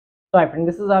So I think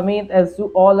this is Amit. As you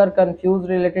all are confused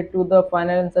related to the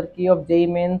final answer key of JEE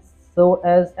Mains, so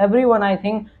as everyone I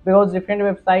think, because different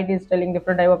website is telling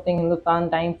different type of thing. Hindustan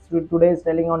Times today is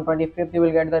telling on 25th you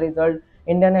will get the result.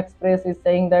 Indian Express is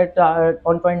saying that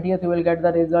on 20th you will get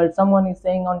the result. Someone is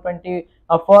saying on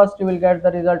 21st you will get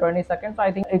the result 22nd. So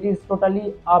I think it is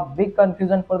totally a big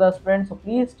confusion for the students. So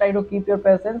please try to keep your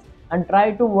patience and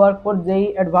try to work for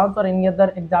JEE Advanced or any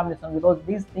other examination, because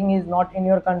this thing is not in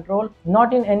your control,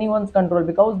 not in anyone's control,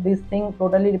 because this thing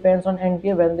totally depends on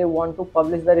NTA when they want to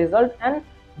publish the result. And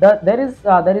there is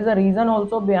a reason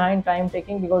also behind time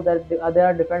taking, because there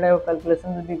are different type of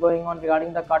calculations will be going on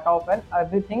regarding the cutoff and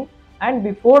everything. And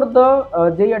before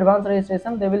the JEE Advanced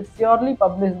registration, they will surely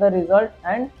publish the result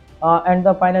and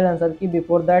the final answer key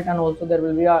before that, and also there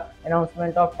will be a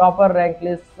announcement of topper rank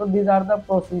list. So these are the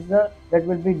procedure that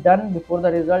will be done before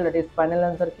the result, that is final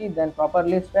answer key, then proper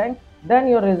list rank, then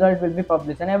your result will be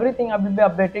published. And everything I will be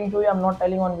updating to you. I'm not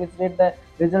telling on which date the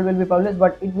result will be published,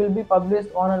 but it will be published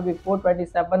on or before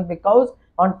 27th, because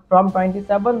on from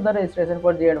 27th the registration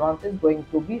for JEE Advanced is going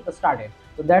to be started.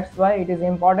 So that's why it is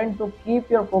important to keep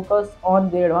your focus on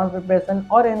the advanced preparation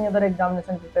or any other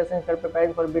examination preparation. If you're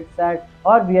preparing for BITSAT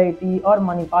or VIT or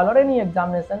Manipal or any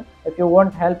examination, if you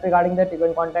want help regarding that, you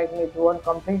can contact me. If you want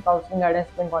complete counseling guidance,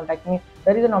 you can contact me.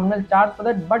 There is a nominal charge for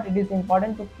that, but it is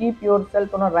important to keep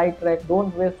yourself on a right track.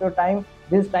 Don't waste your time.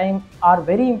 This time are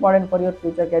very important for your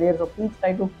future career. So please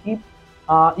try to keep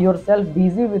yourself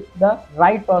busy with the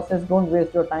right process. Don't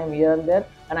waste your time here and there.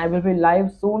 And I will be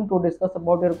live soon to discuss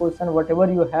about your question, whatever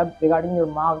you have regarding your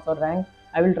marks or rank.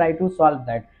 I will try to solve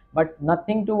that, but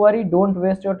nothing to worry. Don't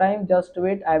waste your time, just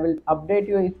wait. I will update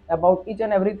you about each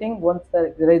and everything. Once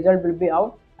the result will be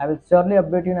out, I will surely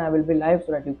update you and I will be live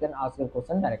so that you can ask your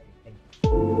question directly. Thank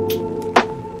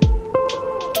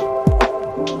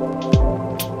you.